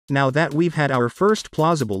Now that we've had our first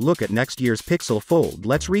plausible look at next year's Pixel Fold,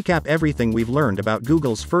 let's recap everything we've learned about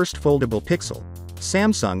Google's first foldable Pixel.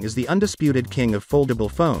 Samsung is the undisputed king of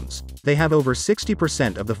foldable phones. They have over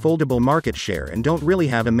 60% of the foldable market share and don't really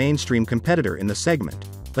have a mainstream competitor in the segment.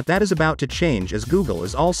 But that is about to change as Google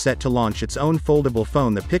is all set to launch its own foldable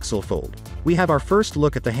phone, the Pixel Fold. We have our first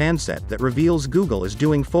look at the handset that reveals Google is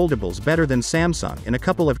doing foldables better than Samsung in a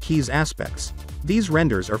couple of key aspects. These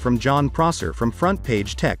renders are from John Prosser from Front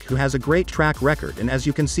Page Tech, who has a great track record, and as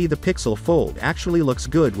you can see, the Pixel Fold actually looks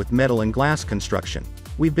good with metal and glass construction.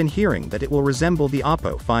 We've been hearing that it will resemble the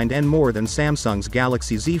Oppo Find N more than Samsung's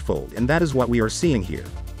Galaxy Z Fold, and that is what we are seeing here.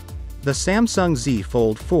 The Samsung Z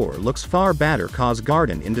Fold 4 looks far better cause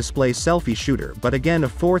garden in display selfie shooter, but again, a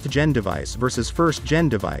 4th gen device versus 1st gen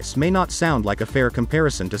device may not sound like a fair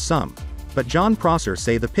comparison to some. But John Prosser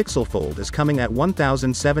say the Pixel Fold is coming at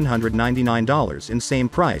 $1,799 in same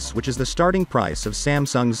price, which is the starting price of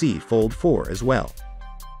Samsung Z Fold 4 as well.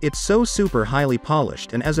 It's so super highly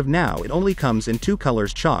polished, and as of now it only comes in two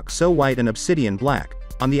colors, chalk so white and obsidian black.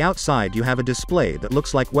 On the outside you have a display that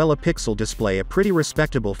looks like, well, a Pixel display, a pretty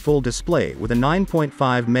respectable full display with a 9.5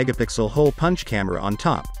 megapixel hole punch camera on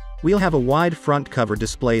top. We'll have a wide front cover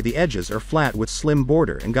display, the edges are flat with slim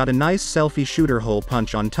border and got a nice selfie shooter hole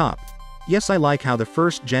punch on top. Yes, I like how the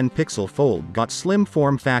first gen Pixel Fold got slim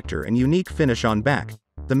form factor and unique finish on back.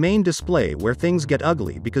 The main display where things get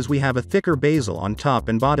ugly because we have a thicker bezel on top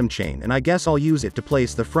and bottom chain, and I guess I'll use it to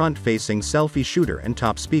place the front-facing selfie shooter and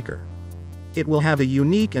top speaker. It will have a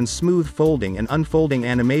unique and smooth folding and unfolding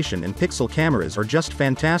animation, and Pixel cameras are just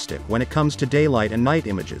fantastic when it comes to daylight and night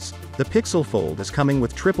images. The Pixel Fold is coming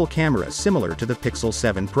with triple camera similar to the Pixel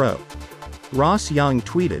 7 Pro. Ross Young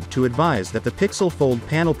tweeted to advise that the Pixel Fold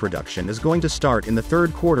panel production is going to start in the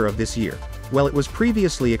third quarter of this year. Well, it was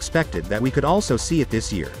previously expected that we could also see it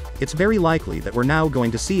this year. It's very likely that we're now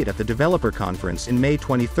going to see it at the developer conference in May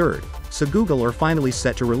 23rd, so Google are finally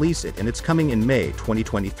set to release it, and it's coming in May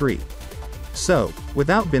 2023. So,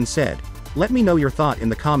 without being said, let me know your thought in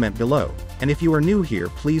the comment below, and if you are new here,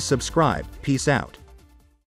 please subscribe. Peace out.